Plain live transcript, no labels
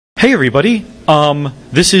Hey everybody,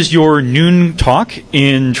 this is your noon talk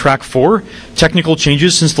in track 4, technical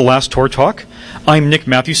changes since the last TOR talk. I'm Nick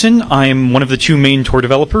Mathewson. I'm one of the two main TOR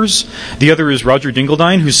developers. The other is Roger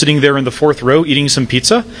Dingledine, who's sitting there in the 4th row eating some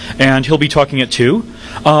pizza, and he'll be talking at 2.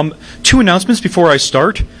 Two announcements before I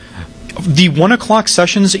start. The 1 o'clock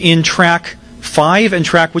sessions in track 5 and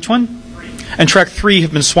track, which one? And track 3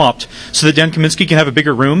 have been swapped so that Dan Kaminsky can have a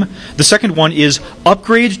bigger room. The second one is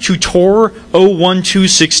upgrade to TOR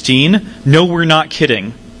 01216. No, we're not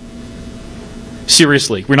kidding.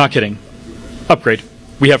 Seriously, we're not kidding. Upgrade.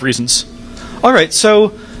 We have reasons. All right,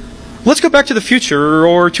 so let's go back to the future,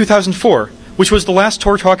 or 2004, which was the last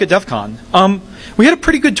TOR talk at Defcon. We had a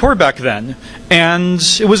pretty good TOR back then, and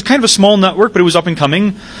it was kind of a small network, but it was up and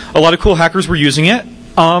coming. A lot of cool hackers were using it.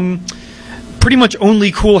 Pretty much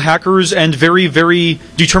only cool hackers and very, very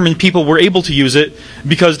determined people were able to use it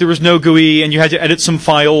because there was no GUI and you had to edit some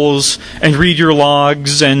files and read your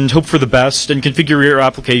logs and hope for the best and configure your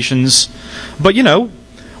applications. But, you know,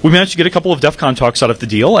 we managed to get a couple of Defcon talks out of the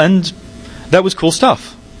deal, and that was cool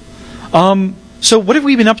stuff. So what have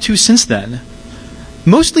we been up to since then?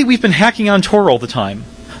 Mostly we've been hacking on TOR all the time.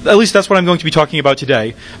 At least that's what I'm going to be talking about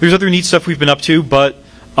today. There's other neat stuff we've been up to, but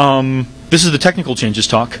this is the technical changes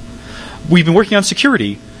talk. We've been working on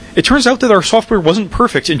security. It turns out that our software wasn't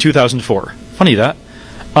perfect in 2004. Funny that.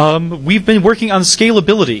 We've been working on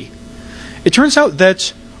scalability. It turns out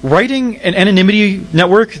that writing an anonymity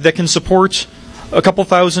network that can support a couple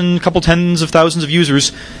tens of thousands of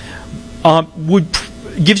users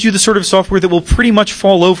gives you the sort of software that will pretty much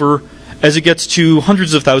fall over as it gets to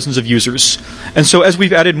hundreds of thousands of users. And so as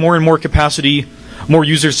we've added more and more capacity, more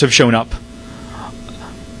users have shown up.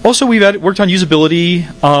 Also, we've worked on usability,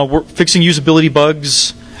 fixing usability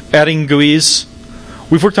bugs, adding GUIs.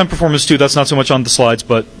 We've worked on performance too. That's not so much on the slides,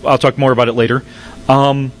 but I'll talk more about it later.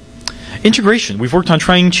 Integration. We've worked on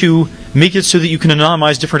trying to make it so that you can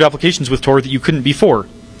anonymize different applications with TOR that you couldn't before.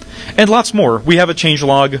 And lots more. We have a change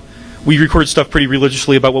log. We record stuff pretty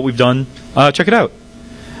religiously about what we've done. Check it out.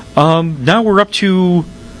 Now we're up to...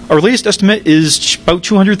 Our latest estimate is about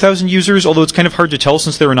 200,000 users, although it's kind of hard to tell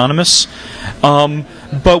since they're anonymous.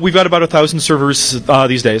 But we've got about 1,000 servers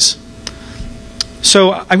these days.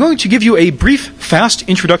 So I'm going to give you a brief, fast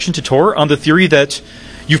introduction to TOR on the theory that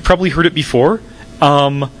you've probably heard it before.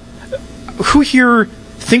 Who here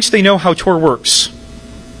thinks they know how TOR works?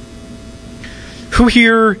 Who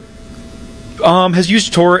here has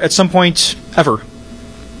used TOR at some point ever?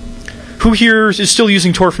 Who here is still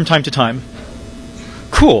using TOR from time to time?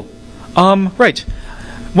 Cool. Right.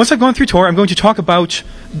 Once I've gone through TOR, I'm going to talk about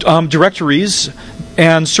directories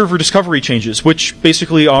and server discovery changes, which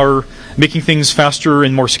basically are making things faster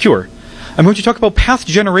and more secure. I'm going to talk about path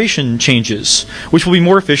generation changes, which will be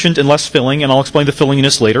more efficient and less filling, and I'll explain the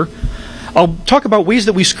fillingness later. I'll talk about ways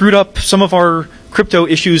that we screwed up some of our crypto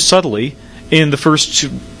issues subtly in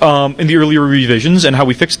the earlier revisions and how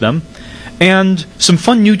we fixed them, and some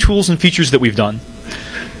fun new tools and features that we've done.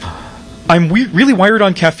 I'm really wired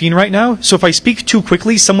on caffeine right now, so if I speak too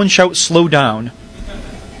quickly, someone shout slow down.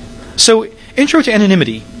 So, intro to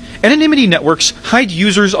anonymity. Anonymity networks hide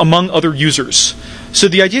users among other users. So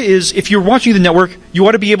the idea is, if you're watching the network, you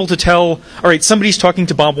ought to be able to tell, all right, somebody's talking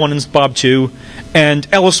to Bob 1 and Bob 2, and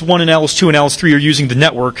Alice 1 and Alice 2 and Alice 3 are using the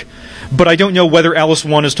network, but I don't know whether Alice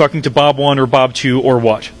 1 is talking to Bob 1 or Bob 2 or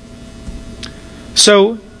what.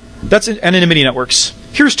 So, that's anonymity networks.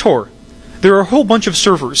 Here's TOR. There are a whole bunch of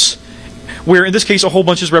servers, where in this case a whole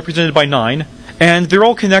bunch is represented by 9, and they're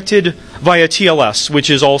all connected via TLS, which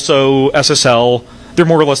is also SSL. They're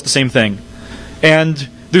more or less the same thing. And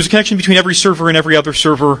there's a connection between every server and every other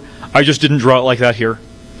server. I just didn't draw it like that here.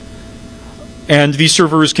 And these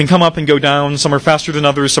servers can come up and go down. Some are faster than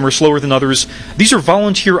others, some are slower than others. These are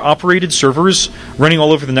volunteer-operated servers running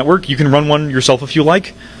all over the network. You can run one yourself if you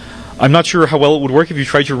like. I'm not sure how well it would work if you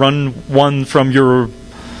tried to run one from your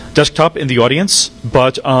desktop in the audience,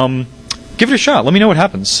 but give it a shot. Let me know what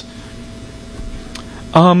happens.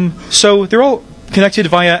 So they're all connected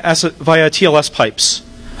via TLS pipes.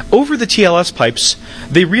 Over the TLS pipes,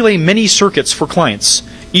 they relay many circuits for clients.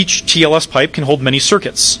 Each TLS pipe can hold many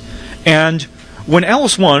circuits. And when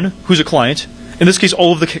Alice 1, who's a client, in this case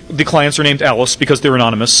all of the clients are named Alice because they're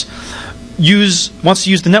anonymous, wants to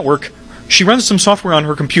use the network, she runs some software on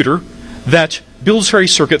her computer that builds her a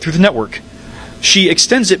circuit through the network. She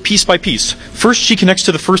extends it piece by piece. First, she connects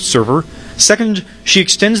to the first server. Second, she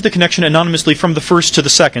extends the connection anonymously from the first to the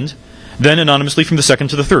second, then anonymously from the second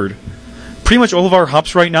to the third. Pretty much all of our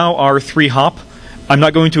hops right now are 3-hop. I'm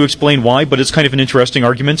not going to explain why, but it's kind of an interesting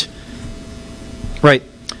argument. Right.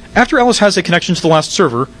 After Alice has a connection to the last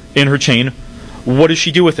server in her chain, what does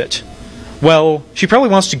she do with it? Well, she probably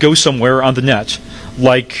wants to go somewhere on the net,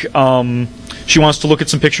 like she wants to look at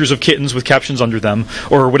some pictures of kittens with captions under them,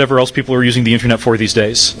 or whatever else people are using the internet for these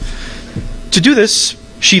days. To do this,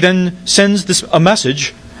 she then sends a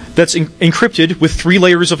message that's encrypted with 3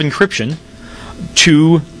 layers of encryption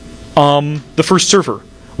to the first server,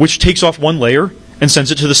 which takes off 1 layer and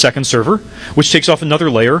sends it to the second server, which takes off another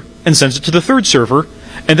layer and sends it to the third server,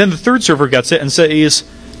 and then the third server gets it and says,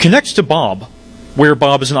 connect to Bob, where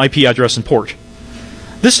Bob is an IP address and port.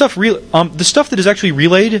 This stuff, the stuff that is actually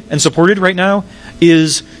relayed and supported right now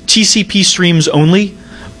is TCP streams only,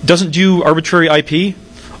 doesn't do arbitrary IP.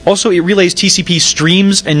 Also, it relays TCP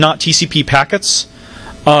streams and not TCP packets.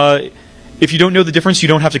 If you don't know the difference, you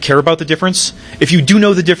don't have to care about the difference. If you do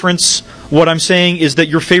know the difference, what I'm saying is that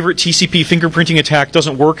your favorite TCP fingerprinting attack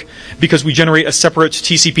doesn't work because we generate a separate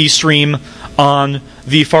TCP stream on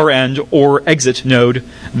the far end or exit node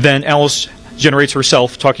than Alice generates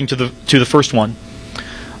herself talking to the first one.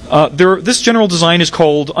 This general design is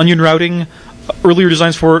called onion routing. Earlier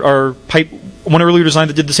designs for it are pipe. One earlier design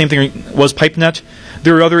that did the same thing was PipeNet.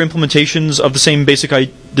 There are other implementations of the same basic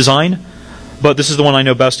design, but this is the one I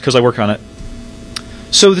know best because I work on it.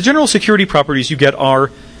 So the general security properties you get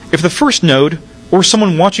are, if the first node, or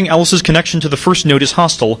someone watching Alice's connection to the first node is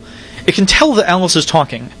hostile, it can tell that Alice is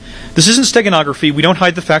talking. This isn't steganography. We don't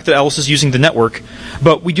hide the fact that Alice is using the network,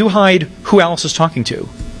 but we do hide who Alice is talking to.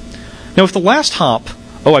 Now, if the last hop...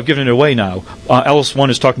 Oh, I've given it away now. Alice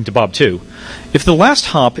 1 is talking to Bob 2. If the last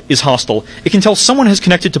hop is hostile, it can tell someone has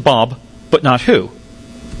connected to Bob, but not who.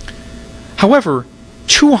 However,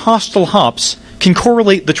 2 hostile hops can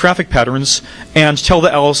correlate the traffic patterns and tell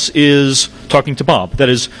that Alice is talking to Bob. That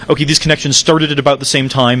is, okay, these connections started at about the same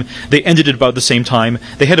time, they ended at about the same time,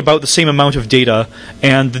 they had about the same amount of data,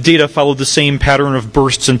 and the data followed the same pattern of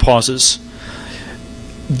bursts and pauses.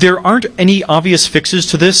 There aren't any obvious fixes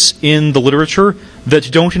to this in the literature that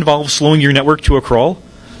don't involve slowing your network to a crawl.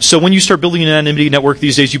 So when you start building an anonymity network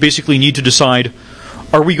these days, you basically need to decide,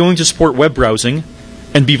 are we going to support web browsing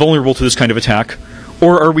and be vulnerable to this kind of attack,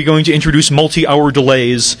 or are we going to introduce multi-hour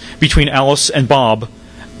delays between Alice and Bob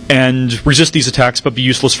and resist these attacks but be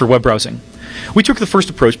useless for web browsing? We took the first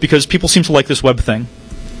approach because people seem to like this web thing.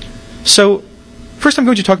 So first I'm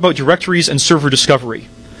going to talk about directories and server discovery.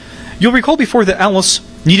 You'll recall before that Alice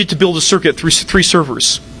needed to build a circuit through 3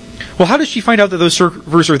 servers. Well, how does she find out that those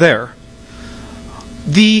servers are there?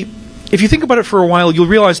 If you think about it for a while, you'll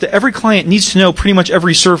realize that every client needs to know pretty much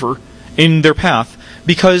every server in their path,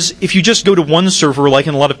 because if you just go to one server, like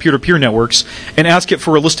in a lot of peer-to-peer networks, and ask it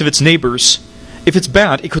for a list of its neighbors, if it's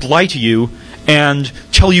bad, it could lie to you and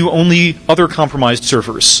tell you only other compromised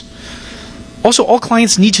servers. Also, all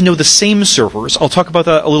clients need to know the same servers. I'll talk about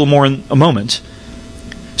that a little more in a moment.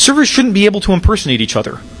 Servers shouldn't be able to impersonate each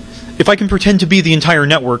other. If I can pretend to be the entire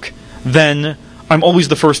network, then I'm always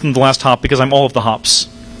the first and the last hop because I'm all of the hops.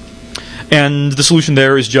 And the solution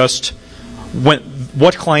there is just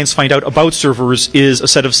what clients find out about servers is a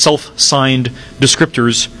set of self-signed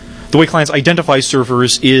descriptors. The way clients identify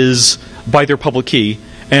servers is by their public key.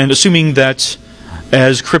 And assuming that,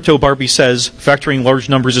 as Crypto Barbie says, factoring large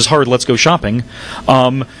numbers is hard, let's go shopping,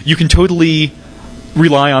 you can totally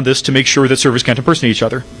rely on this to make sure that servers can't impersonate each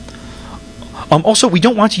other. Also, we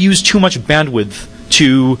don't want to use too much bandwidth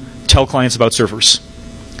to tell clients about servers.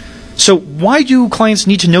 So why do clients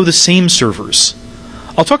need to know the same servers?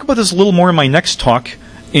 I'll talk about this a little more in my next talk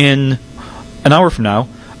in an hour from now,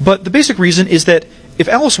 but the basic reason is that if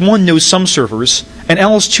Alice 1 knows some servers, and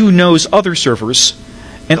Alice 2 knows other servers,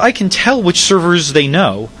 and I can tell which servers they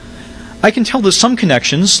know, I can tell that some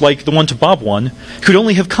connections, like the one to Bob 1, could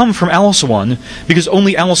only have come from Alice 1, because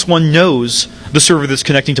only Alice 1 knows the server that's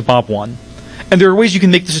connecting to Bob 1. And there are ways you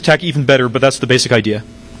can make this attack even better, but that's the basic idea.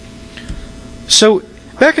 So,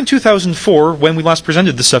 back in 2004, when we last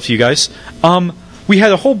presented this stuff to you guys, we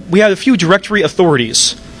had a few directory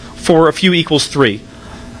authorities for a few equals 3.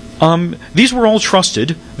 These were all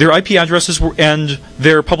trusted. Their IP addresses and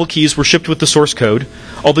their public keys were shipped with the source code,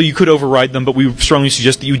 although you could override them, but we strongly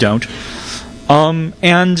suggest that you don't.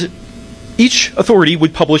 And each authority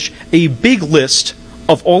would publish a big list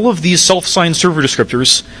of all of these self-signed server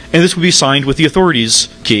descriptors, and this would be signed with the authority's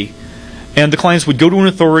key. And the clients would go to an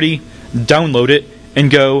authority, download it,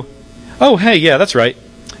 and go, oh, hey, yeah, that's right.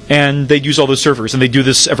 And they'd use all those servers, and they'd do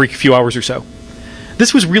this every few hours or so.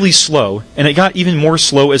 This was really slow, and it got even more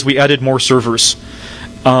slow as we added more servers.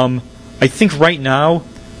 I think right now,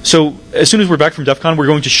 so as soon as we're back from Defcon, we're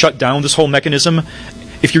going to shut down this whole mechanism.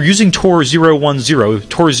 If you're using TOR 010,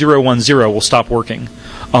 TOR 010 will stop working.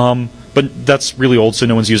 But that's really old, so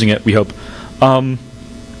no one's using it, we hope.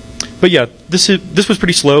 But yeah, this was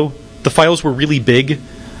pretty slow. The files were really big,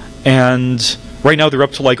 and right now they're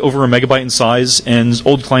up to like over a megabyte in size, and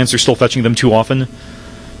old clients are still fetching them too often.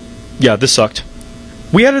 Yeah, this sucked.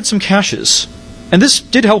 We added some caches, and this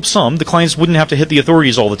did help some. The clients wouldn't have to hit the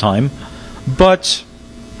authorities all the time,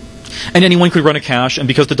 and anyone could run a cache, and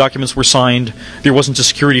because the documents were signed, there wasn't a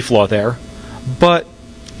security flaw there. But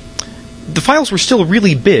the files were still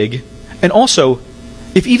really big, and also,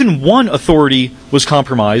 if even one authority was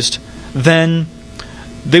compromised, then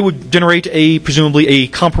they would generate presumably a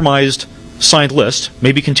compromised signed list,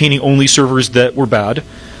 maybe containing only servers that were bad,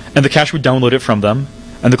 and the cache would download it from them,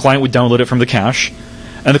 and the client would download it from the cache,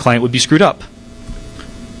 and the client would be screwed up.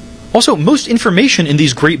 Also, most information in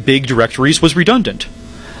these great big directories was redundant.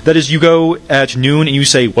 That is, you go at noon and you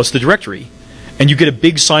say, what's the directory? And you get a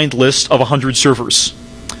big signed list of 100 servers.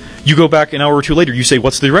 You go back an hour or two later, you say,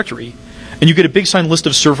 what's the directory? And you get a big signed list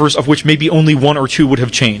of servers of which maybe only one or two would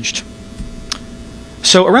have changed.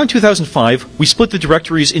 So around 2005, we split the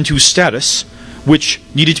directories into status, which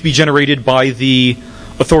needed to be generated by the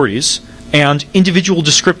authorities, and individual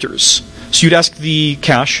descriptors. So you'd ask the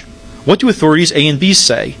cache, what do authorities A and B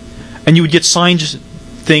say? And you would get signed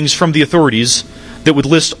things from the authorities that would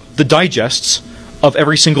list the digests of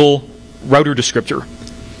every single router descriptor.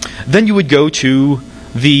 Then you would go to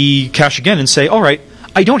the cache again and say, all right,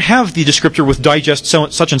 I don't have the descriptor with digest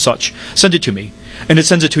such and such. Send it to me. And it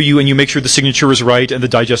sends it to you, and you make sure the signature is right and the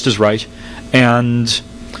digest is right. And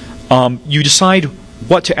you decide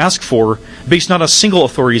what to ask for based not on a single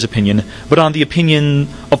authority's opinion, but on the opinion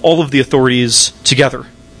of all of the authorities together.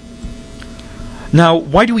 Now,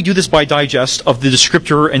 why do we do this by digest of the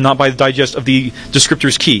descriptor and not by the digest of the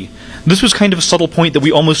descriptor's key? This was kind of a subtle point that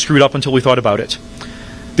we almost screwed up until we thought about it.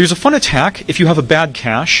 There's a fun attack if you have a bad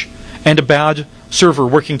cache and a bad server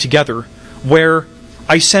working together, where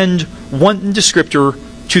I send one descriptor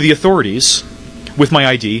to the authorities with my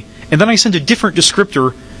ID, and then I send a different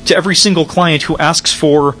descriptor to every single client who asks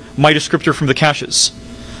for my descriptor from the caches.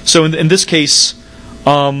 So in this case,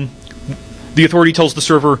 the authority tells the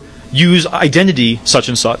server, use identity such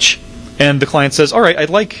and such, and the client says, all right, I'd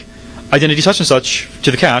like identity such and such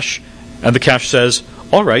to the cache, and the cache says,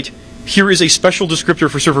 all right, here is a special descriptor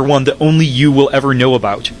for server 1 that only you will ever know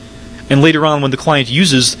about. And later on, when the client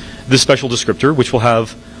uses this special descriptor, which will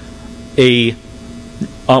have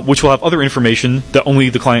other information that only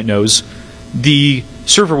the client knows, the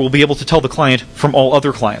server will be able to tell the client from all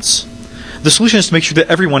other clients. The solution is to make sure that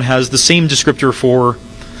everyone has the same descriptor for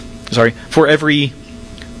every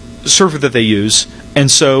server that they use,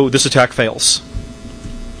 and so this attack fails.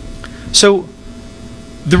 So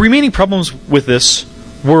the remaining problems with this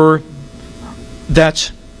were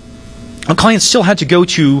that a client still had to go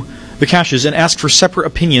to the caches and ask for separate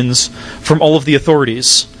opinions from all of the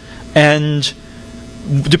authorities. And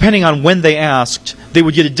depending on when they asked, they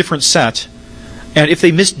would get a different set. And if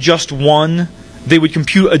they missed just one, they would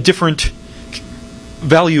compute a different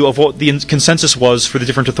value of what the consensus was for the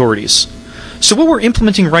different authorities. So what we're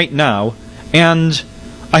implementing right now, and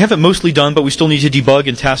I have it mostly done, but we still need to debug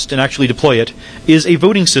and test and actually deploy it, is a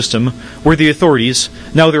voting system where the authorities,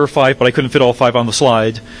 now there are 5, but I couldn't fit all 5 on the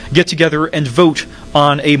slide, get together and vote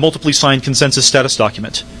on a multiply signed consensus status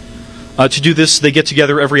document. To do this, they get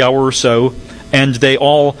together every hour or so, and they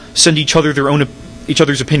all send each other each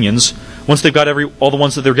other's opinions. Once they've got all the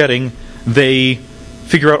ones that they're getting, they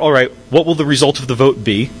figure out, all right, what will the result of the vote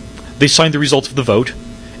be? They sign the results of the vote.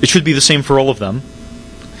 It should be the same for all of them.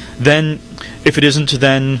 Then, if it isn't,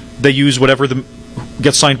 then they use whatever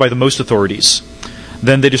gets signed by the most authorities.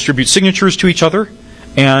 Then they distribute signatures to each other,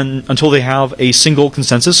 and until they have a single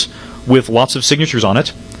consensus with lots of signatures on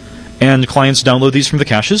it. And clients download these from the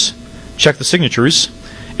caches, check the signatures.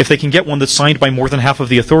 If they can get one that's signed by more than half of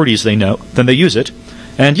the authorities they know, then they use it.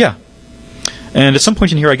 And yeah. And at some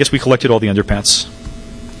point in here, I guess we collected all the underpants.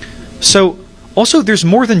 So, also, there's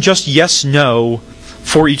more than just yes, no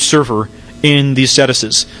for each server in these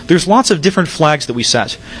statuses. There's lots of different flags that we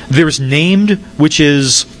set. There's named, which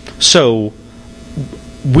is, so,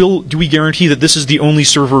 do we guarantee that this is the only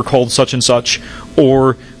server called such and such,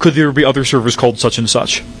 or could there be other servers called such and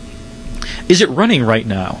such? Is it running right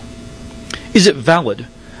now? Is it valid?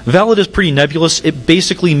 Valid is pretty nebulous. It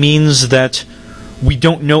basically means that we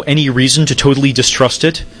don't know any reason to totally distrust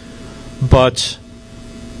it, but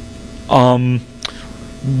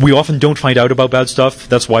we often don't find out about bad stuff.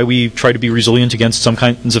 That's why we try to be resilient against some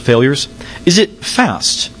kinds of failures. Is it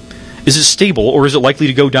fast? Is it stable, or is it likely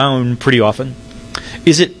to go down pretty often?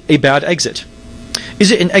 Is it a bad exit?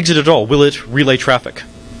 Is it an exit at all? Will it relay traffic?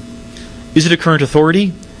 Is it a current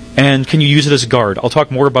authority? And can you use it as a guard? I'll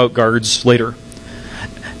talk more about guards later.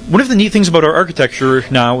 One of the neat things about our architecture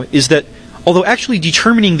now is that although actually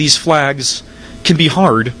determining these flags can be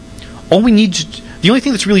hard, The only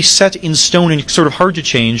thing that's really set in stone and sort of hard to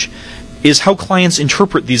change is how clients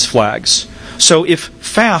interpret these flags. So if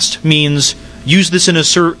fast means use this in a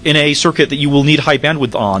circuit that you will need high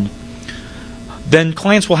bandwidth on, then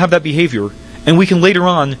clients will have that behavior, and we can later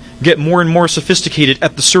on get more and more sophisticated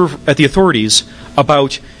at the authorities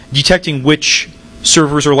about detecting which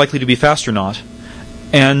servers are likely to be fast or not.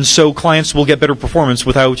 And so clients will get better performance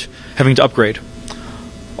without having to upgrade.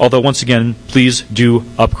 Although, once again, please do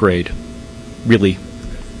upgrade. Really.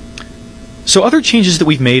 So other changes that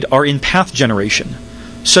we've made are in path generation.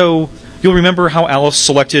 So you'll remember how Alice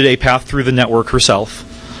selected a path through the network herself,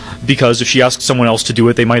 because if she asked someone else to do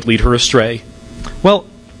it, they might lead her astray. Well,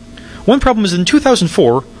 one problem is in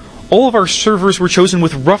 2004, all of our servers were chosen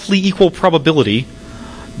with roughly equal probability,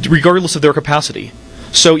 regardless of their capacity.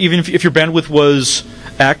 So even if your bandwidth was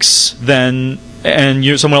X, and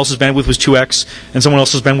someone else's bandwidth was 2X, and someone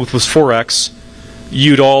else's bandwidth was 4X,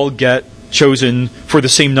 you'd all get chosen for the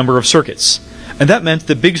same number of circuits. And that meant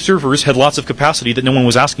that big servers had lots of capacity that no one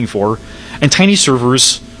was asking for, and tiny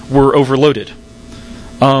servers were overloaded.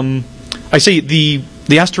 I say the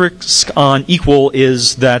asterisk on equal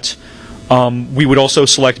is that we would also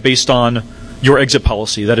select based on your exit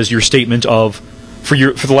policy. That is your statement of, for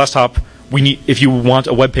the last hop, if you want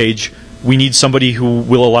a web page, we need somebody who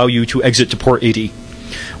will allow you to exit to port 80.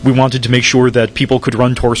 We wanted to make sure that people could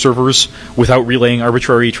run TOR servers without relaying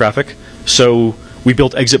arbitrary traffic, so we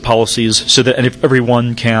built exit policies so that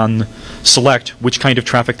everyone can select which kind of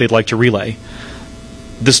traffic they'd like to relay.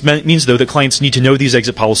 This means, though, that clients need to know these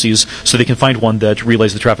exit policies so they can find one that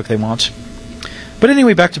relays the traffic they want. But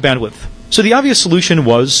anyway, back to bandwidth. So the obvious solution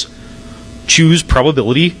was choose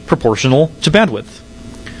probability proportional to bandwidth,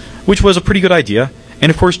 which was a pretty good idea.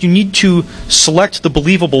 And of course, you need to select the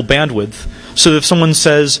believable bandwidth so that if someone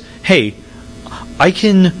says, hey, I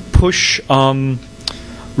can push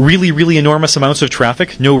really, really enormous amounts of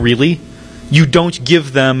traffic, no, really, you don't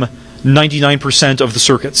give them 99% of the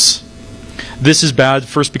circuits. This is bad,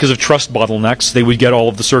 first, because of trust bottlenecks. They would get all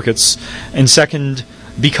of the circuits. And second,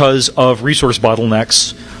 because of resource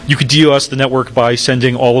bottlenecks. You could DOS the network by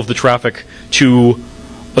sending all of the traffic to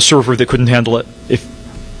a server that couldn't handle it.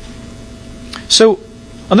 So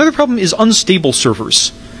another problem is unstable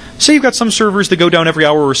servers. Say you've got some servers that go down every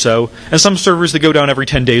hour or so, and some servers that go down every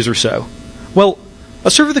 10 days or so. Well,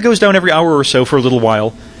 a server that goes down every hour or so for a little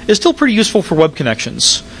while is still pretty useful for web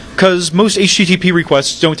connections, because most HTTP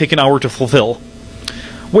requests don't take an hour to fulfill.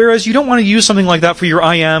 Whereas you don't want to use something like that for your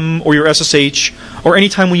IM or your SSH or any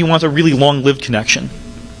time when you want a really long-lived connection.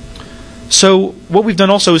 So what we've done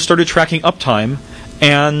also is started tracking uptime,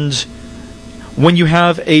 and when you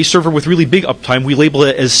have a server with really big uptime, we label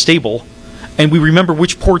it as stable, and we remember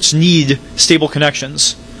which ports need stable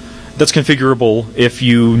connections. That's configurable if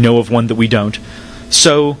you know of one that we don't.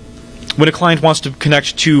 So when a client wants to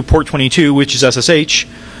connect to port 22, which is SSH,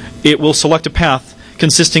 it will select a path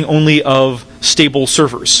consisting only of stable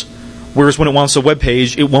servers. Whereas when it wants a web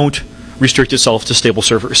page, it won't restrict itself to stable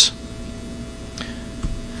servers.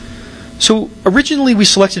 So originally we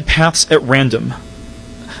selected paths at random.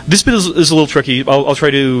 This bit is a little tricky. I'll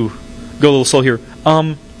try to go a little slow here.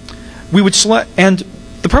 We would select, and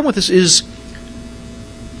the problem with this is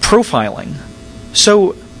profiling.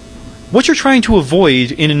 So what you're trying to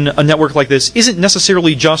avoid in a network like this isn't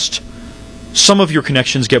necessarily just some of your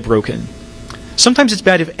connections get broken. Sometimes it's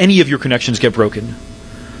bad if any of your connections get broken.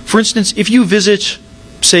 For instance, if you visit,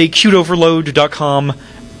 say, cuteoverload.com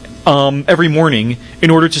every morning in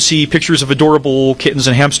order to see pictures of adorable kittens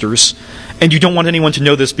and hamsters, and you don't want anyone to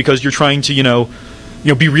know this because you're trying to,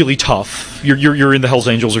 be really tough. You're in the Hells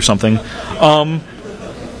Angels or something.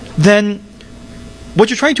 Then what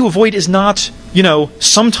you're trying to avoid is not,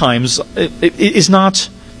 sometimes it is not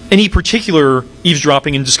any particular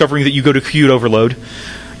eavesdropping and discovering that you go to Qt Overload.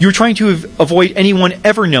 You're trying to avoid anyone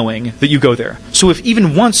ever knowing that you go there. So if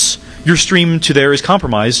even once your stream to there is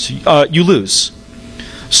compromised, you lose.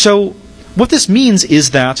 So what this means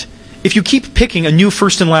is that if you keep picking a new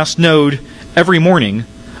first and last node every morning,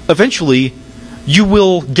 eventually you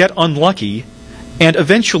will get unlucky, and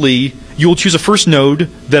eventually you will choose a first node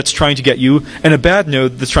that's trying to get you, and a bad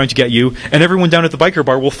node that's trying to get you, and everyone down at the biker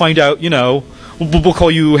bar will find out, we'll call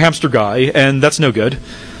you Hamster Guy, and that's no good.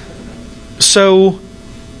 So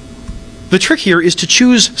the trick here is to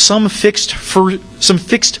choose some fixed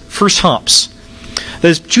first hops. That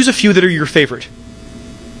is, choose a few that are your favorite.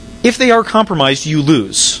 If they are compromised, you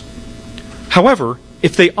lose. However,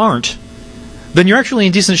 if they aren't, then you're actually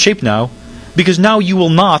in decent shape now, because now you will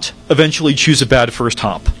not eventually choose a bad first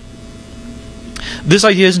hop. This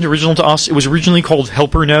idea isn't original to us. It was originally called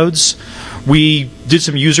helper nodes. We did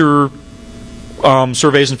some user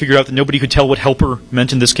surveys and figured out that nobody could tell what helper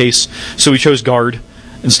meant in this case, so we chose guard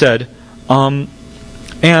instead. And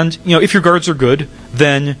if your guards are good,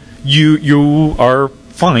 then you are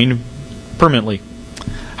fine permanently.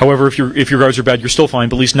 However, if your guards are bad, you're still fine.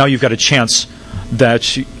 But at least now you've got a chance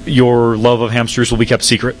that your love of hamsters will be kept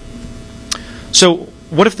secret. So,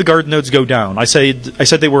 what if the guard nodes go down? I said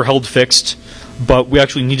they were held fixed, but we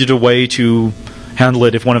actually needed a way to handle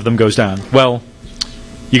it if one of them goes down. Well,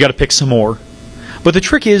 you got to pick some more. But the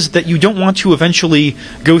trick is that you don't want to eventually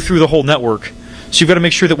go through the whole network. So you've got to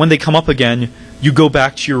make sure that when they come up again, you go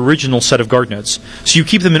back to your original set of guard nodes. So you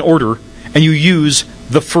keep them in order, and you use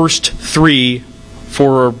the first 3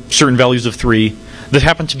 for certain values of 3 that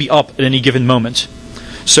happen to be up at any given moment.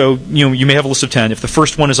 So you may have a list of 10. If the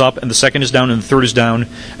first one is up, and the second is down, and the third is down,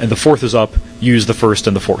 and the fourth is up, use the first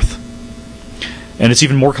and the fourth. And it's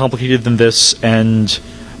even more complicated than this, and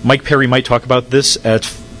Mike Perry might talk about this at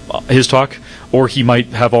his talk, or he might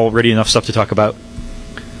have already enough stuff to talk about.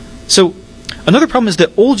 So another problem is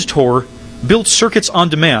that old TOR built circuits on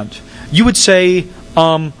demand. You would say,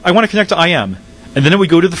 I want to connect to IM. And then it would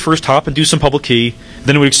go to the first hop and do some public key.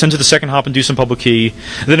 Then it would extend to the second hop and do some public key.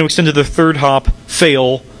 Then it would extend to the third hop,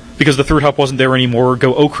 fail, because the third hop wasn't there anymore,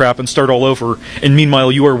 go, oh crap, and start all over. And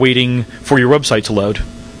meanwhile, you are waiting for your website to load.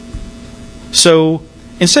 So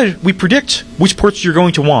instead, we predict which ports you're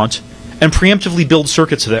going to want and preemptively build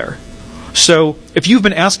circuits there. So if you've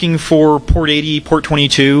been asking for port 80, port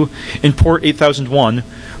 22, and port 8001,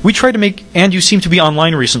 we try to make, and you seem to be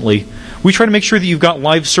online recently, we try to make sure that you've got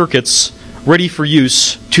live circuits ready for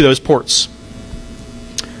use to those ports.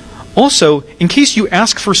 Also, in case you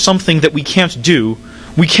ask for something that we can't do,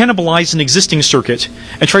 we cannibalize an existing circuit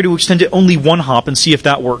and try to extend it only one hop and see if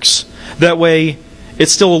that works. That way,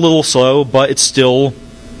 it's still a little slow, but it's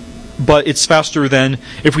faster than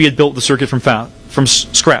if we had built the circuit from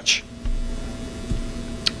scratch.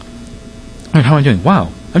 All right, how am I doing?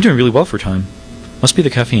 Wow, I'm doing really well for time. Must be the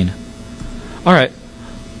caffeine. All right.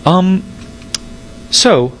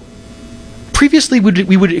 So previously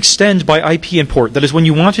we would extend by IP and port. That is, when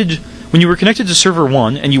you were connected to server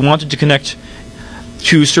 1 and you wanted to connect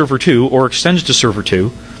to server 2 or extend to server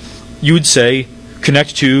 2, you would say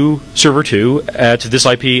connect to server 2 at this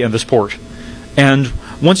IP and this port. And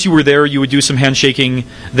once you were there, you would do some handshaking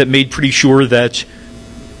that made pretty sure that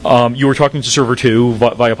you were talking to server 2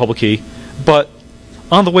 via public key. But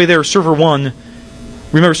on the way there, server 1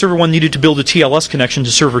 needed to build a TLS connection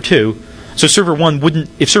to server 2. So server 1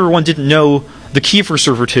 if server 1 didn't know the key for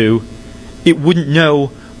server 2, it wouldn't know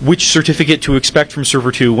which certificate to expect from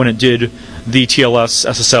server 2 when it did the TLS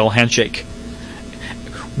SSL handshake.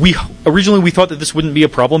 Originally we thought that this wouldn't be a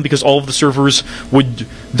problem because all of the servers would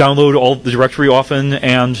download all the directory often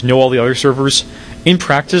and know all the other servers. In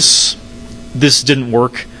practice, this didn't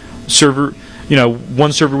work.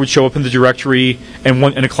 One server would show up in the directory and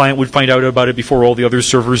a client would find out about it before all the other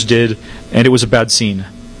servers did, and it was a bad scene.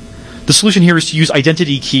 The solution here is to use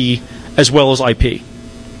identity key as well as IP.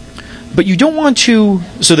 But you don't want to,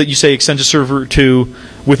 so that you say extend to server 2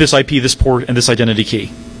 with this IP, this port, and this identity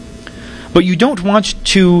key. But you don't want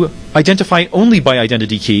to identify only by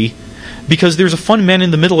identity key, because there's a fun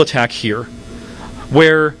man-in-the-middle attack here,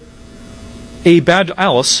 where a bad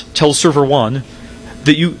Alice tells server 1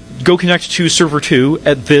 that you go connect to server 2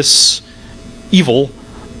 at this evil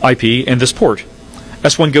IP and this port.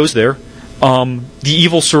 S1 goes there. The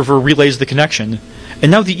evil server relays the connection.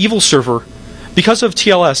 And now the evil server, because of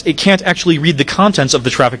TLS, it can't actually read the contents of the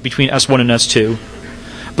traffic between S1 and S2.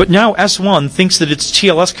 But now S1 thinks that its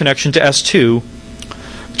TLS connection to S2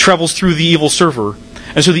 travels through the evil server.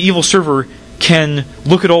 And so the evil server can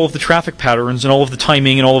look at all of the traffic patterns and all of the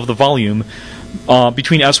timing and all of the volume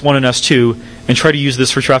between S1 and S2 and try to use this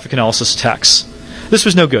for traffic analysis attacks. This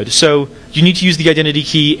was no good. So you need to use the identity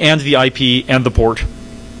key and the IP and the port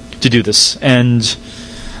to do this. And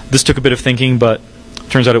this took a bit of thinking, but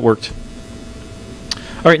turns out it worked.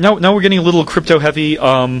 All right, now we're getting a little crypto heavy.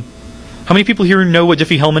 How many people here know what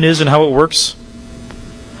Diffie-Hellman is and how it works?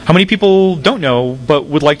 How many people don't know but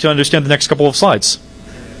would like to understand the next couple of slides?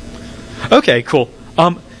 Okay, cool.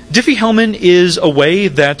 Diffie-Hellman is a way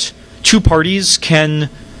that two parties can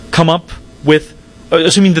come up with,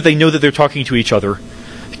 assuming that they know that they're talking to each other,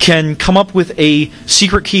 can come up with a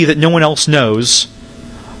secret key that no one else knows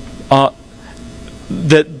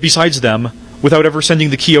that besides them without ever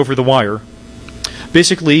sending the key over the wire.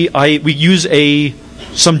 Basically, we use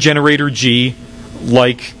some generator G,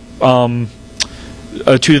 like 2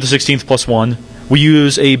 to the 16th plus 1. We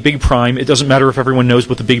use a big prime. It doesn't matter if everyone knows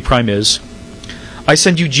what the big prime is. I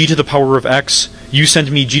send you G to the power of X. You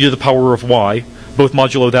send me G to the power of Y, both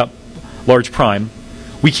modulo that large prime.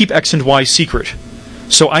 we keep x and y secret.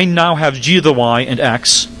 So I now have g to the y and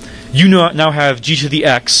x. You now have g to the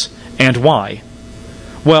x and y.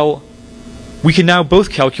 Well, we can now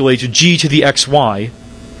both calculate g to the xy,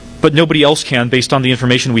 but nobody else can based on the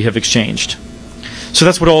information we have exchanged. So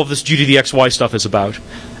that's what all of this g to the xy stuff is about.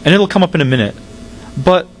 And it'll come up in a minute.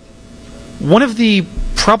 But one of the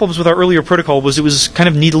problems with our earlier protocol was it was kind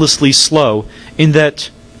of needlessly slow in that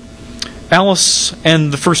Alice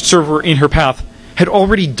and the first server in her path had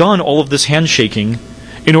already done all of this handshaking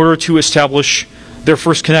in order to establish their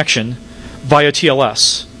first connection via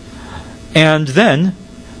TLS. And then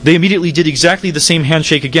they immediately did exactly the same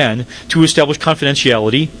handshake again to establish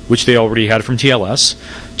confidentiality, which they already had from TLS,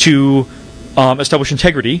 to establish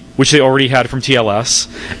integrity, which they already had from TLS,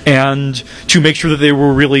 and to make sure that they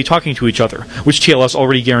were really talking to each other, which TLS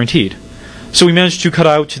already guaranteed. So we managed to cut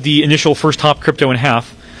out the initial first hop crypto in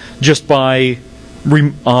half just by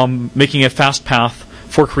making a fast path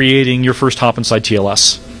for creating your first hop inside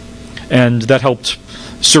TLS. And that helped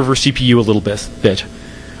server CPU a little bit.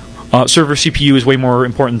 Server CPU is way more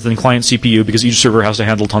important than client CPU because each server has to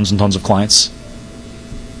handle tons and tons of clients.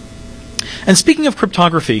 And speaking of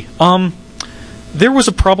cryptography, there was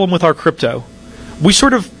a problem with our crypto. We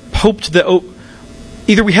sort of hoped that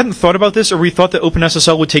either we hadn't thought about this or we thought that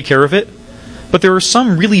OpenSSL would take care of it, but there are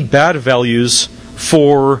some really bad values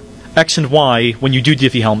for x and y when you do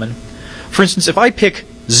Diffie-Hellman. For instance, if I pick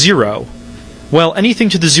 0, well, anything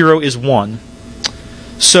to the 0 is 1.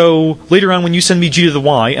 So later on when you send me g to the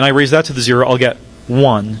y and I raise that to the 0, I'll get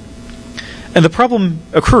 1. And the problem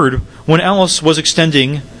occurred when Alice was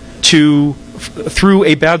extending through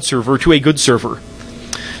a bad server to a good server.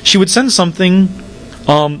 She would send something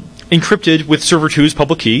encrypted with server 2's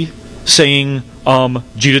public key saying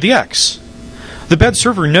g to the x. The bad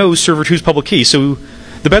server knows server 2's public key, so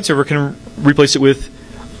the bad server can replace it with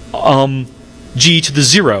g to the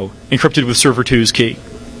 0 encrypted with server 2's key.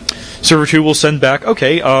 Server 2 will send back,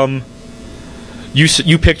 okay,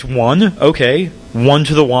 you picked 1, okay, 1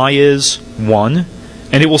 to the y is 1,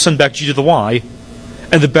 and it will send back g to the y,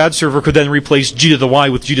 and the bad server could then replace g to the y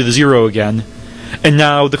with g to the 0 again, and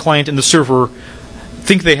now the client and the server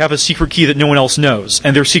think they have a secret key that no one else knows,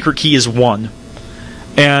 and their secret key is 1.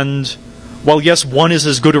 And while yes, 1 is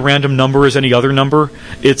as good a random number as any other number,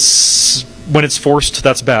 when it's forced,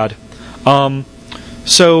 that's bad.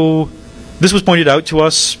 So this was pointed out to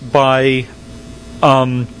us by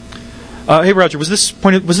hey Roger, was this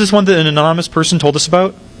one that an anonymous person told us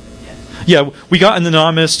about? Yeah, we got an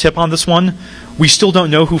anonymous tip on this one. We still don't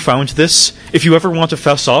know who found this. If you ever want to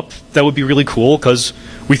fess up, that would be really cool, because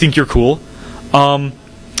we think you're cool. But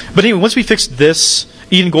anyway, once we fixed this,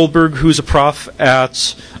 Ian Goldberg, who's a prof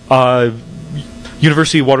at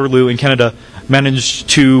University of Waterloo in Canada, managed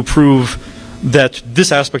to prove that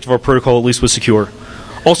this aspect of our protocol at least was secure.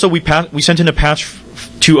 Also, we sent in a patch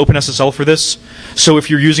to OpenSSL for this, so if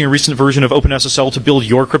you're using a recent version of OpenSSL to build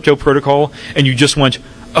your crypto protocol, and you just went,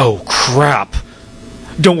 oh crap,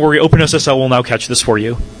 don't worry, OpenSSL will now catch this for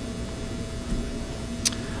you.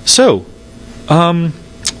 So,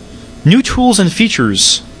 new tools and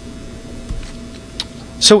features.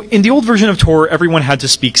 So, in the old version of TOR, everyone had to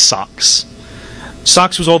speak SOCKS.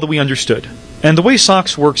 SOCKS was all that we understood. And the way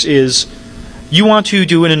SOCKS works is, you want to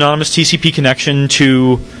do an anonymous TCP connection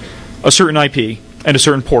to a certain IP and a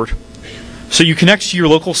certain port. So you connect to your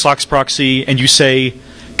local SOCKS proxy and you say,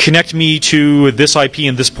 connect me to this IP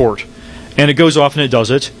and this port. And it goes off and it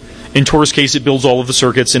does it. In TOR's case, it builds all of the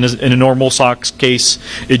circuits. In a normal SOCKS case,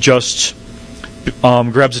 it just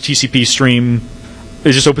grabs a TCP stream.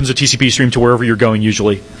 It just opens a TCP stream to wherever you're going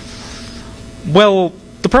usually. Well,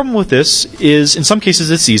 the problem with this is, in some cases,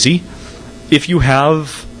 it's easy. If you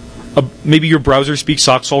have maybe your browser speaks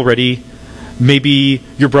SOCKS already. Maybe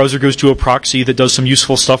your browser goes to a proxy that does some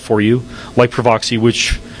useful stuff for you, like Provoxy,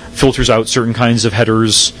 which filters out certain kinds of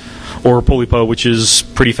headers, or Polypo, which is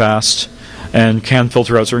pretty fast and can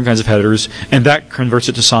filter out certain kinds of headers, and that converts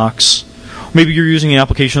it to SOCKS. Maybe you're using an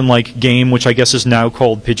application like Game, which I guess is now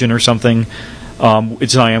called Pigeon or something.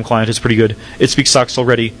 It's an IAM client. It's pretty good. It speaks SOCKS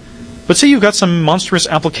already. But say you've got some monstrous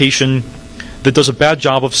application that does a bad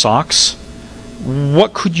job of SOCKS.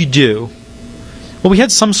 What could you do? Well, we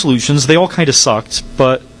had some solutions. They all kind of sucked,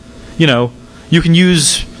 but, you know, you can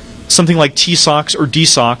use something like tsocks or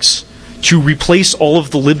dsocks to replace all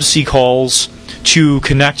of the libc calls to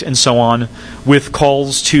connect and so on with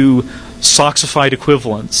calls to socksified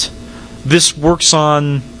equivalents. This works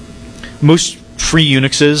on most free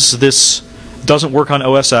Unixes. This doesn't work on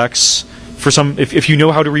OS X. For some, if you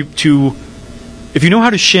know how to if you know how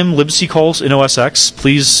to shim libc calls in OS X,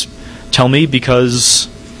 please tell me, because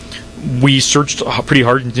we searched pretty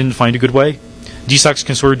hard and didn't find a good way. DSOCs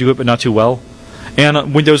can sort of do it, but not too well.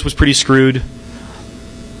 And Windows was pretty screwed.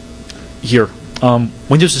 Here,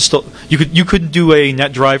 Windows is still you could do a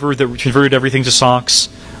net driver that converted everything to socks,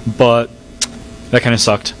 but that kind of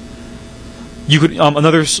sucked. You could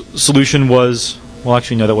another solution was, well,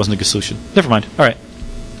 actually no, that wasn't a good solution. Never mind. All right.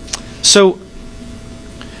 So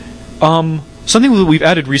something that we've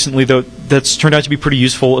added recently, though, that's turned out to be pretty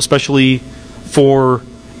useful, especially for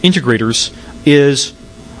integrators, is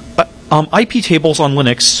IP tables on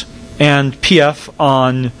Linux and PF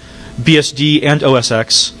on BSD and OS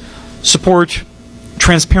X support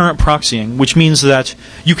transparent proxying, which means that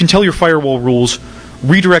you can tell your firewall rules,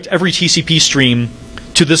 redirect every TCP stream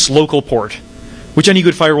to this local port, which any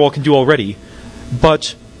good firewall can do already.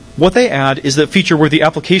 But what they add is that feature where the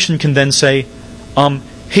application can then say,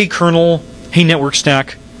 hey kernel, hey network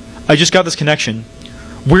stack, I just got this connection.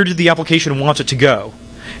 Where did the application want it to go?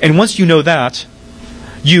 And once you know that,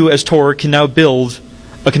 you as TOR can now build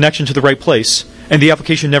a connection to the right place, and the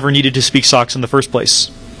application never needed to speak socks in the first place.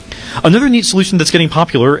 Another neat solution that's getting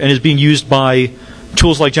popular and is being used by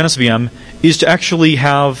tools like GenesVM is to actually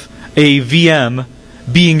have a VM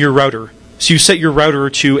being your router. So you set your router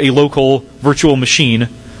to a local virtual machine,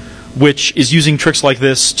 which is using tricks like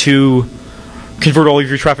this to convert all of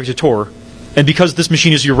your traffic to TOR. And because this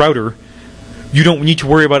machine is your router, you don't need to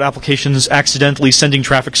worry about applications accidentally sending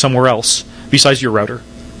traffic somewhere else besides your router.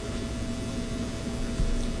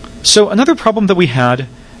 So another problem that we had,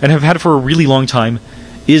 and have had for a really long time,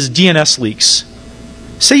 is DNS leaks.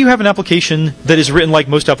 Say you have an application that is written like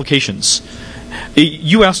most applications.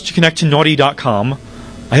 You asked to connect to naughty.com.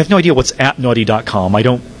 I have no idea what's at naughty.com. I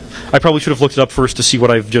probably should have looked it up first to see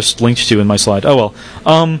what I've just linked to in my slide. Oh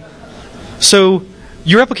well. So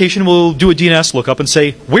your application will do a DNS lookup and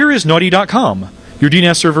say, where is naughty.com? Your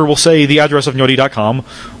DNS server will say the address of naughty.com,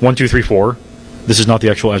 1234. This is not the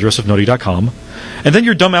actual address of naughty.com. And then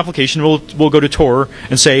your dumb application will go to TOR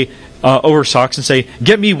and say, over socks, and say,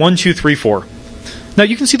 get me 1234. Now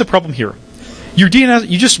you can see the problem here. Your DNS,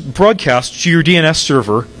 you just broadcast to your DNS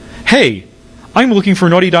server, hey, I'm looking for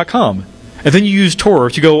naughty.com. And then you use TOR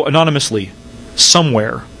to go anonymously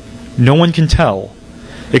somewhere. No one can tell,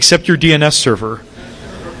 except your DNS server.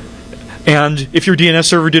 And if your DNS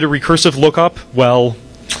server did a recursive lookup, well,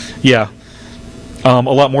 yeah, a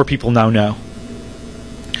lot more people now know.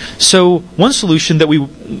 So one solution that we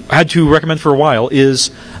had to recommend for a while is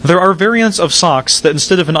there are variants of socks that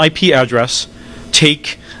instead of an IP address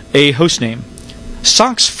take a hostname.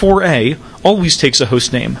 SOCKS 4A always takes a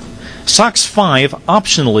hostname. SOCKS 5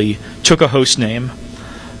 optionally took a hostname.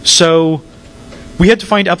 So we had to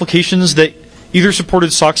find applications that either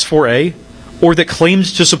supported SOCKS 4A or that claimed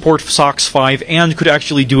to support SOCKS 5 and could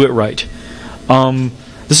actually do it right.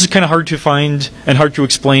 This is kind of hard to find and hard to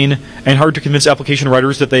explain and hard to convince application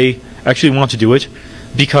writers that they actually want to do it,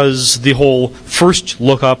 because the whole first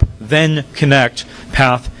lookup, then connect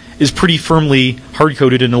path is pretty firmly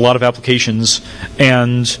hard-coded in a lot of applications,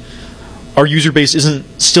 and our user base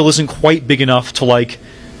still isn't quite big enough to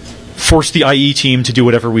force the IE team to do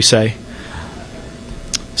whatever we say.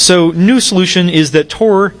 So new solution is that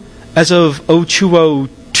TOR, as of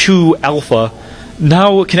 0202 alpha,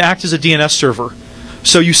 now can act as a DNS server.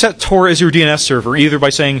 So you set TOR as your DNS server, either by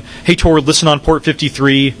saying, hey TOR, listen on port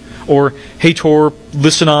 53, or hey TOR,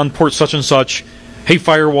 listen on port such and such, hey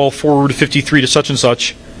firewall, forward 53 to such and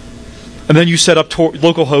such. And then you set up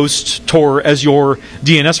localhost TOR as your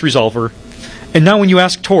DNS resolver. And now when you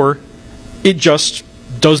ask TOR, it just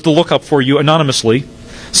does the lookup for you anonymously,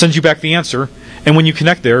 sends you back the answer, and when you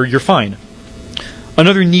connect there, you're fine.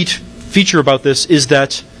 Another neat feature about this is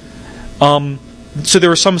that so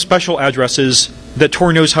there are some special addresses that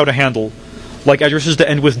TOR knows how to handle, like addresses that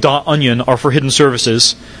end with .onion are for hidden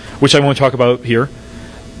services, which I won't talk about here.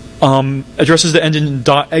 Addresses that end in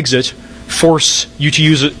 .exit force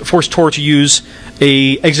TOR to use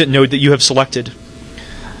a exit node that you have selected.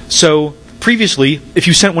 So previously, if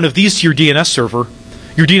you sent one of these to your DNS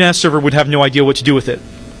server would have no idea what to do with it.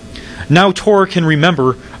 Now TOR can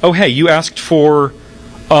remember, oh hey, you asked for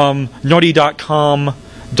naughty.com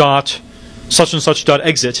such and such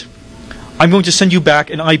 .exit. I'm going to send you back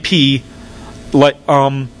an IP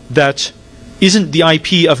that isn't the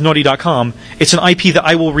IP of naughty.com. It's an IP that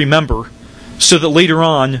I will remember, so that later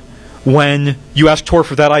on, when you ask TOR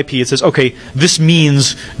for that IP, it says, okay, this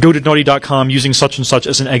means go to naughty.com using such and such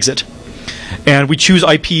as an exit. And we choose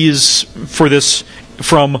IPs for this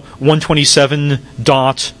from 127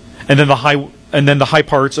 and then the high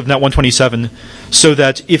parts of net 127, so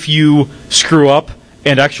that if you screw up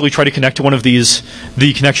and actually try to connect to one of these,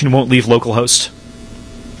 the connection won't leave localhost.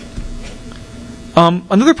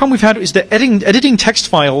 Another problem we've had is that editing text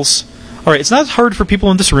files All right, it's not hard for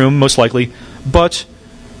people in this room, most likely, but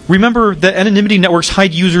remember that anonymity networks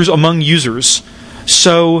hide users among users.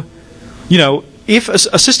 So, if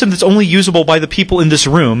a system that's only usable by the people in this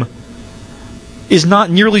room is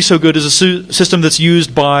not nearly so good as a system that's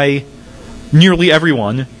used by nearly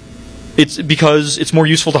everyone, it's because it's more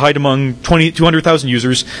useful to hide among 200,000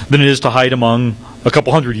 users than it is to hide among a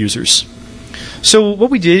couple hundred users. So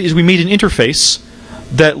what we did is we made an interface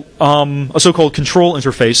that, a so-called control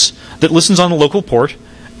interface that listens on the local port,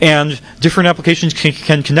 and different applications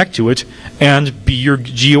can connect to it and be your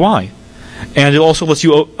GUI. And it also lets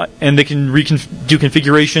you, and they can do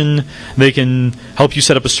configuration, they can help you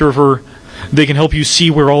set up a server, they can help you see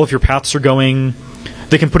where all of your paths are going,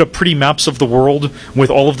 they can put up pretty maps of the world with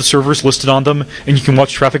all of the servers listed on them, and you can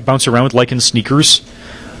watch traffic bounce around like in Sneakers.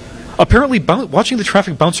 Apparently, watching the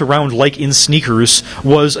traffic bounce around like in Sneakers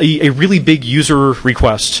was a really big user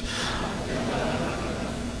request.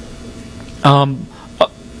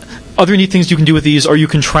 Other neat things you can do with these are you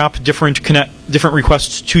can trap different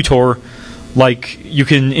requests to TOR. Like you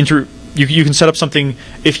can set up something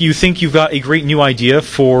if you think you've got a great new idea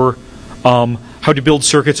for how to build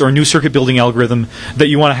circuits or a new circuit building algorithm that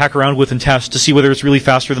you want to hack around with and test to see whether it's really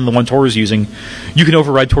faster than the one TOR is using. You can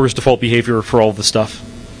override TOR's default behavior for all of the stuff.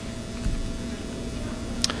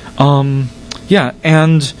 Yeah,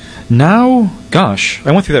 and now, gosh,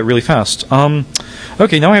 I went through that really fast.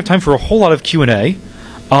 Okay, now I have time for a whole lot of Q&A.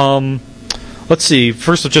 Let's see.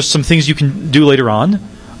 First, just some things you can do later on.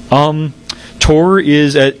 TOR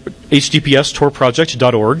is at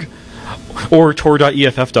https://torproject.org or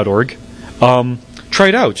tor.eff.org. Try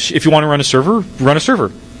it out. If you want to run a server, run a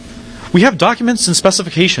server. We have documents and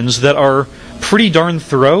specifications that are pretty darn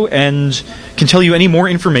thorough and can tell you any more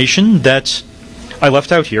information that I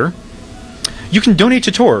left out here. You can donate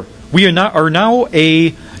to TOR. We are now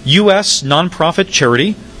a U.S. nonprofit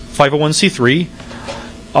charity, 501c3.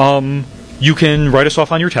 You can write us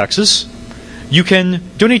off on your taxes. You can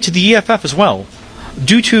donate to the EFF as well.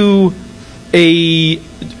 Due to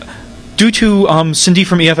Cindy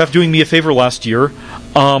from EFF doing me a favor last year,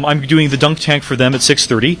 I'm doing the dunk tank for them at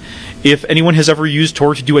 6:30. If anyone has ever used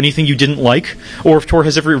TOR to do anything you didn't like, or if TOR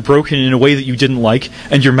has ever broken in a way that you didn't like,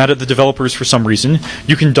 and you're mad at the developers for some reason,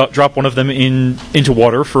 you can drop one of them into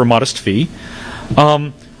water for a modest fee.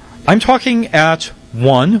 I'm talking at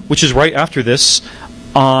 1, which is right after this,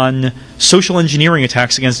 on social engineering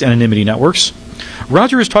attacks against anonymity networks.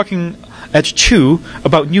 Roger is talking at 2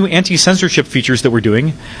 about new anti-censorship features that we're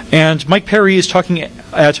doing, and Mike Perry is talking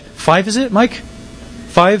at 5, is it, Mike?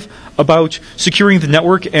 5, about securing the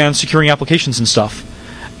network and securing applications and stuff.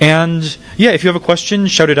 And yeah, if you have a question,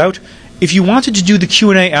 shout it out. If you wanted to do the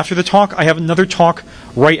Q&A after the talk, I have another talk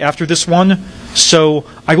right after this one, so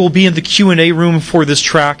I will be in the Q&A room for this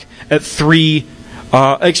track at 3,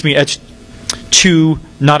 at 2,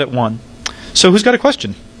 not at 1. So who's got a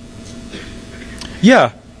question?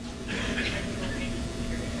 Yeah.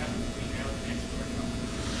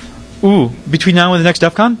 Ooh, between now and the next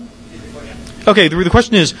Defcon? Okay, the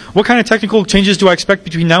question is, what kind of technical changes do I expect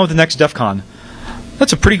between now and the next Defcon?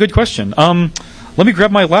 That's a pretty good question. Let me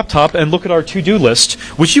grab my laptop and look at our to-do list,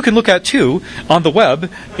 which you can look at too on the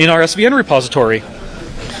web in our SVN repository.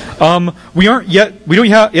 We don't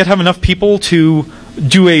yet have enough people to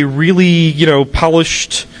do a really,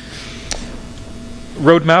 polished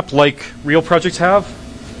roadmap like real projects have,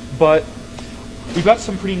 but we've got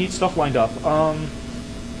some pretty neat stuff lined up. Can't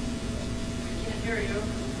hear you.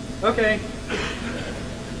 Okay.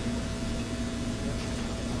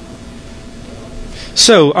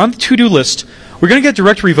 So, on the to-do list, we're going to get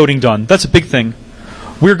directory voting done. That's a big thing.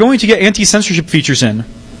 We're going to get anti-censorship features in.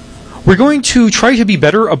 We're going to try to be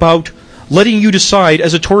better about letting you decide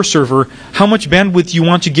as a TOR server how much bandwidth you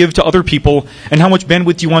want to give to other people and how much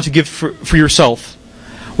bandwidth you want to give for yourself.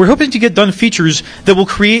 We're hoping to get done features that will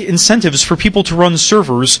create incentives for people to run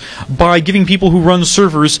servers by giving people who run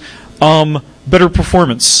servers better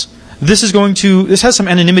performance. This has some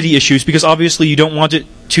anonymity issues because obviously you don't want it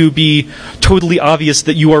to be totally obvious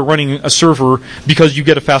that you are running a server because you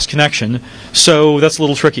get a fast connection. So that's a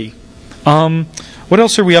little tricky. What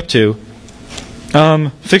else are we up to?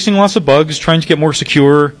 Fixing lots of bugs, trying to get more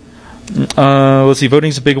secure. Let's see,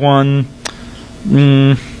 voting's a big one.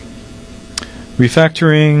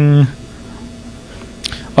 Refactoring.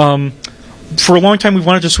 For a long time we've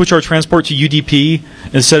wanted to switch our transport to UDP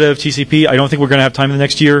instead of TCP. I don't think we're going to have time in the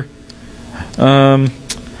next year.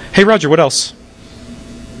 Hey Roger, what else?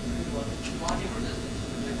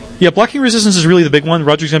 Yeah, blocking resistance is really the big one.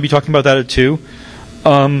 Roger's going to be talking about that at 2.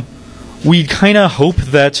 We kind of hope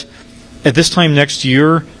that at this time next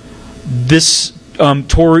year, this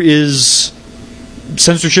TOR is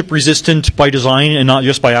censorship resistant by design and not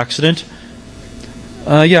just by accident.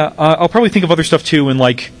 Yeah, I'll probably think of other stuff too and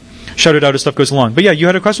like shout it out as stuff goes along. But yeah, you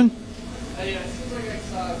had a question? Yeah, it seems like I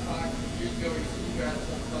saw a talk years ago where you had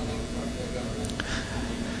some funding from the government.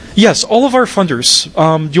 Yes, all of our funders. Do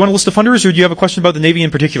you want to list the funders, or do you have a question about the Navy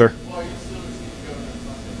in particular? Well, you still receive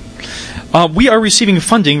government funding. We are receiving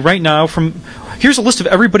funding right now from. Here's a list of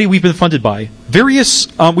everybody we've been funded by.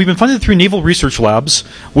 We've been funded through Naval Research Labs,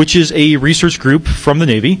 which is a research group from the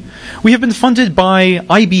Navy. We have been funded by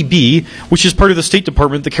IBB, which is part of the State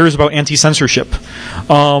Department that cares about anti-censorship.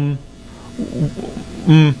 Roger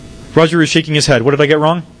is shaking his head. What did I get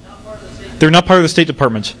wrong? They're not part of the State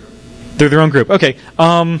Department. They're their own group. Okay.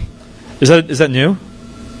 Is that new?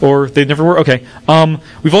 Or they never were? Okay.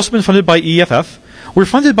 We've also been funded by EFF. We're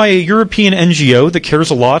funded by a European NGO that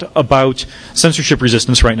cares a lot about censorship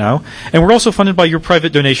resistance right now. And we're also funded by your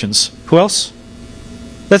private donations. Who else?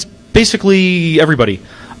 That's basically everybody.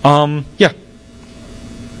 Yeah.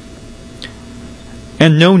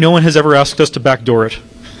 And no one has ever asked us to backdoor it.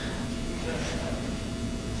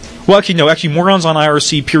 Well, actually, no. Actually, morons on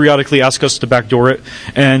IRC periodically ask us to backdoor it,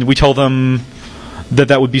 and we tell them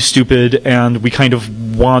that would be stupid, and we kind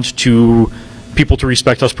of want people to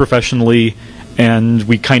respect us professionally, and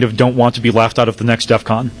we kind of don't want to be laughed out of the next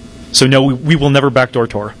Defcon. So no, we will never backdoor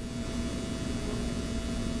TOR.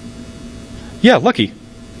 Yeah, Lucky.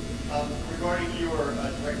 Regarding your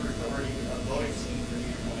director authority voting scheme that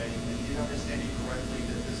you implemented, did you understand it correctly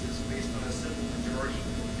that this is based on a simple majority,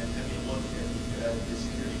 and then you look at the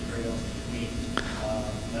security trade-offs between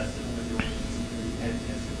that simple majority and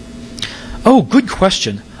super? Oh, good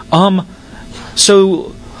question.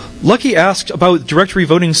 So Lucky asked about directory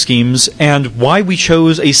voting schemes and why we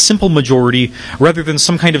chose a simple majority rather than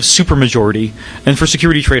some kind of supermajority, and for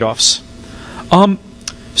security trade-offs.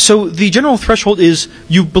 So the general threshold is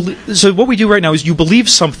so what we do right now is you believe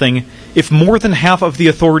something if more than half of the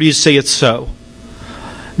authorities say it's so.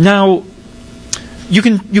 Now, you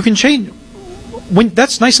can change when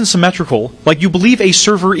that's nice and symmetrical. Like you believe a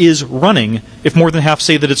server is running if more than half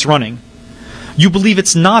say that it's running. You believe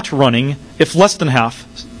it's not running if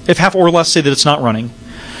half or less say that it's not running.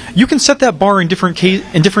 You can set that bar in different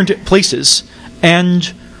places,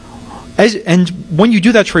 and when you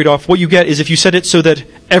do that trade-off, what you get is if you set it so that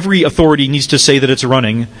every authority needs to say that it's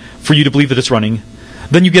running for you to believe that it's running,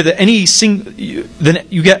 then you get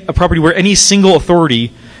you get a property where any single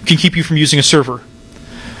authority can keep you from using a server.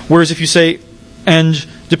 Whereas if you say, and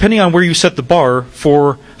depending on where you set the bar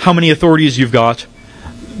for how many authorities you've got,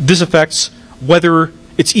 this affects whether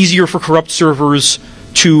it's easier for corrupt servers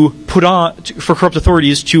for corrupt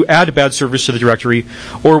authorities to add bad servers to the directory,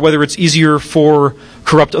 or whether it's easier for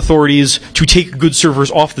corrupt authorities to take good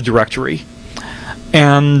servers off the directory.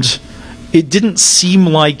 And it didn't seem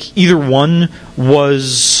like either one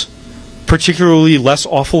was particularly less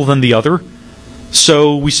awful than the other,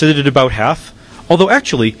 so we set it at about half. Although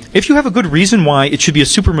actually, if you have a good reason why it should be a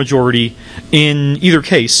supermajority in either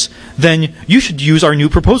case, then you should use our new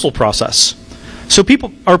proposal process. So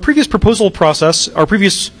our previous proposal process, our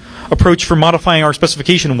previous approach for modifying our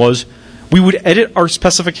specification was we would edit our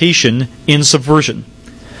specification in Subversion.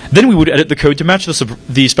 Then we would edit the code to match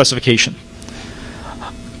the specification.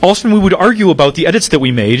 Often we would argue about the edits that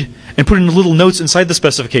we made and put in little notes inside the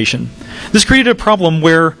specification. This created a problem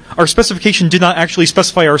where our specification did not actually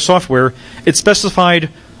specify our software. It specified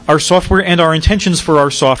our software and our intentions for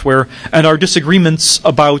our software and our disagreements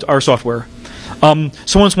about our software.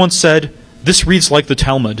 Someone once said, "This reads like the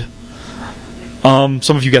Talmud."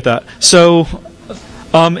 Some of you get that. So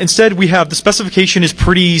instead, we have the specification is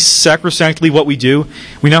pretty sacrosanctly what we do.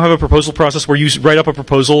 We now have a proposal process where you write up a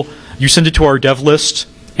proposal, you send it to our dev list,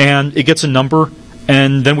 and it gets a number,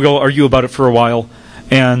 and then we all argue about it for a while.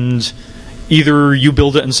 And either you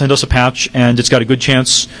build it and send us a patch, and it's got a good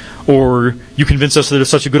chance, or you convince us that it's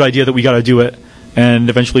such a good idea that we got to do it, and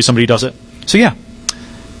eventually somebody does it. So yeah,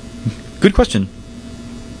 good question.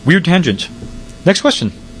 Weird tangent. Next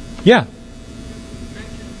question. Yeah. You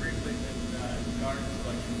mentioned briefly that guard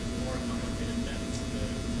selection is more complicated than the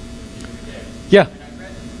today. Yeah. And I read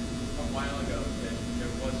a while ago that there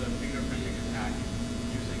was a fingerprinting attack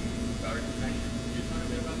using guard connections. Could you talk a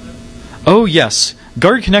bit about that? Oh yes,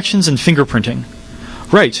 guard connections and fingerprinting.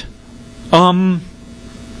 Right.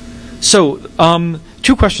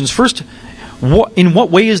 Two questions. First, in what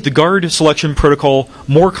way is the guard selection protocol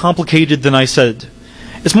more complicated than I said?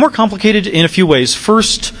 It's more complicated in a few ways.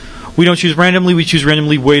 First, we don't choose randomly. We choose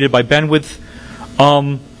randomly weighted by bandwidth.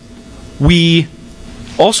 We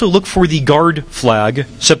also look for the guard flag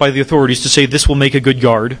set by the authorities to say this will make a good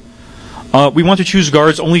guard. We want to choose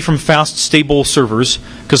guards only from fast, stable servers,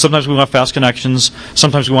 because sometimes we want fast connections,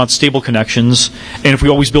 sometimes we want stable connections, and if we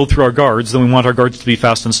always build through our guards, then we want our guards to be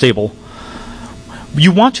fast and stable.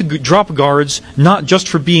 You want to drop guards not just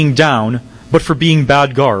for being down, but for being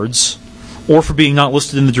bad guards, or for being not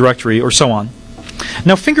listed in the directory, or so on.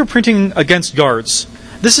 Now, fingerprinting against guards.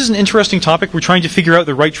 This is an interesting topic. We're trying to figure out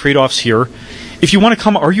the right trade-offs here. If you want to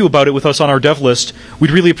come argue about it with us on our dev list,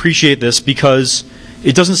 we'd really appreciate this, because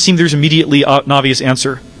it doesn't seem there's immediately an obvious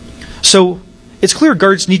answer. So it's clear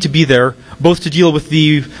guards need to be there, both to deal with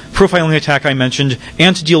the profiling attack I mentioned,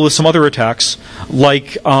 and to deal with some other attacks,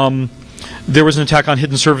 like there was an attack on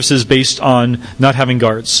hidden services based on not having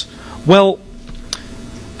guards. Well,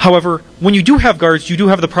 however, when you do have guards, you do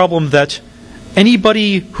have the problem that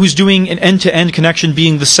anybody who's doing an end-to-end connection,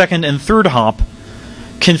 being the second and third hop,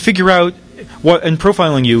 can figure out what, and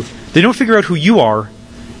profiling you, they don't figure out who you are,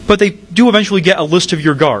 but they do eventually get a list of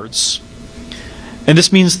your guards. And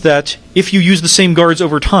this means that if you use the same guards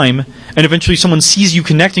over time, and eventually someone sees you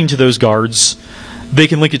connecting to those guards, they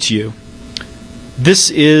can link it to you. This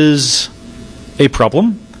is a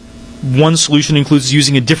problem. One solution includes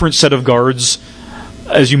using a different set of guards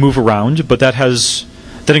as you move around, but that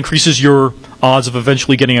increases your odds of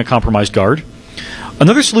eventually getting a compromised guard.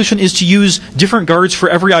 Another solution is to use different guards for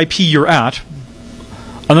every IP you're at.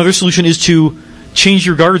 Another solution is to change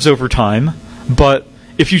your guards over time, but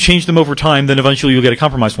if you change them over time, then eventually you'll get a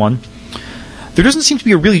compromised one. There doesn't seem to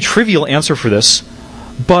be a really trivial answer for this,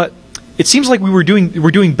 but it seems like we're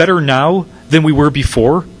doing better now than we were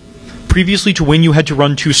before. Previously, to win, you had to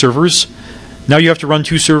run 2 servers. Now you have to run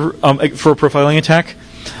 2 servers for a profiling attack.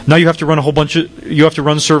 Now you have to run you have to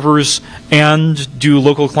run servers and do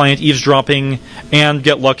local client eavesdropping and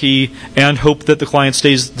get lucky and hope that the client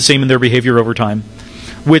stays the same in their behavior over time.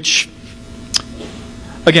 Which,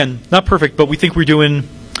 again, not perfect, but we think we're doing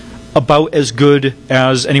about as good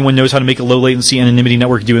as anyone knows how to make a low latency anonymity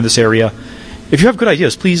network do in this area. If you have good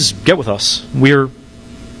ideas, please get with us. We're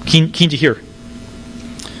keen to hear.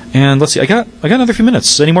 And let's see, I got another few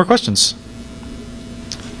minutes. Any more questions?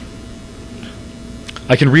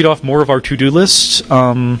 I can read off more of our to-do list.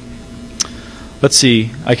 Let's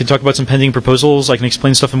see, I can talk about some pending proposals. I can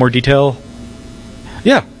explain stuff in more detail.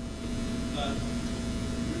 Yeah.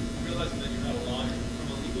 Realizing that you're not a lawyer,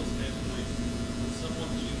 from a legal standpoint, when someone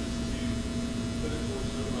chooses to put a TOR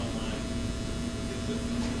server online, is it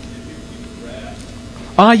typically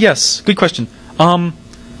harassed? Yes, good question.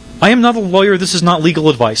 I am not a lawyer. This is not legal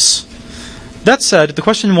advice. That said, the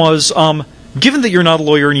question was, given that you're not a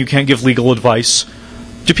lawyer and you can't give legal advice,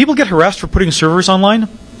 do people get harassed for putting servers online?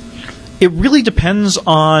 It really depends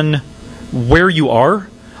on where you are.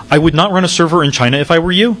 I would not run a server in China if I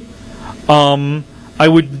were you. I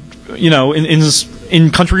would,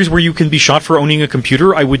 in countries where you can be shot for owning a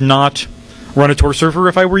computer, I would not run a TOR server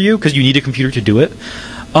if I were you, because you need a computer to do it.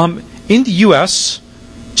 In the US,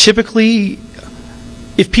 typically,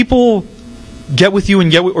 if people get with you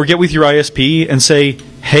and get with your ISP and say,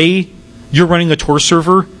 hey, you're running a TOR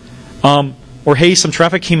server, or hey, some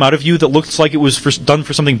traffic came out of you that looks like it was done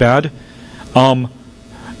for something bad,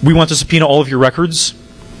 we want to subpoena all of your records,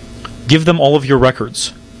 give them all of your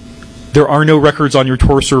records. There are no records on your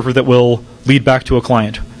TOR server that will lead back to a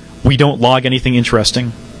client. We don't log anything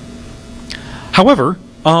interesting. However,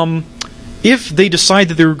 if they decide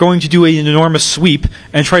that they're going to do an enormous sweep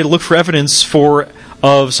and try to look for evidence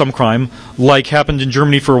of some crime, like happened in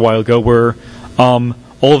Germany for a while ago, where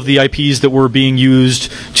all of the IPs that were being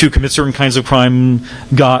used to commit certain kinds of crime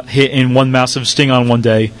got hit in one massive sting on one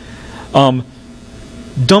day,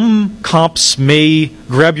 dumb cops may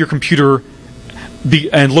grab your computer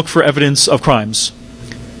and look for evidence of crimes.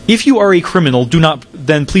 If you are a criminal,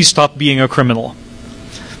 then please stop being a criminal.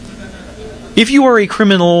 If you are a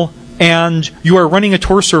criminal and you are running a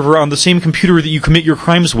TOR server on the same computer that you commit your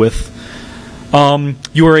crimes with,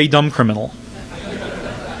 you are a dumb criminal.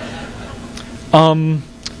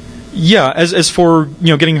 As for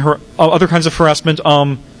getting other kinds of harassment,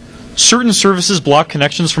 certain services block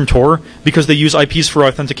connections from TOR because they use IPs for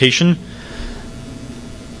authentication.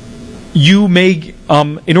 You may,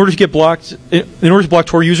 in order to block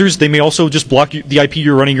TOR users, they may also just block the IP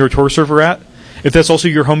you're running your TOR server at. If that's also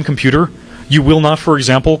your home computer, you will not, for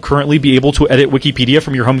example, currently be able to edit Wikipedia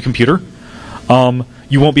from your home computer.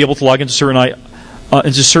 You won't be able to log into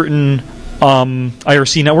certain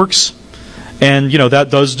IRC networks, and that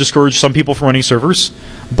does discourage some people from running servers.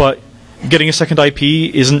 But getting a second IP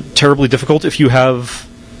isn't terribly difficult if you have,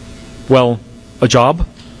 a job,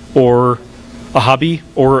 or a hobby,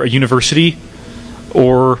 or a university,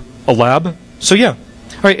 or a lab. So yeah.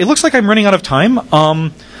 All right, it looks like I'm running out of time.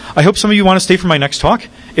 I hope some of you want to stay for my next talk.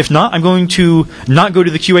 If not, I'm going to not go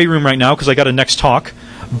to the QA room right now because I got a next talk,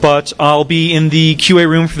 but I'll be in the QA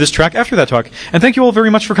room for this track after that talk. And thank you all very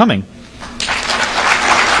much for coming.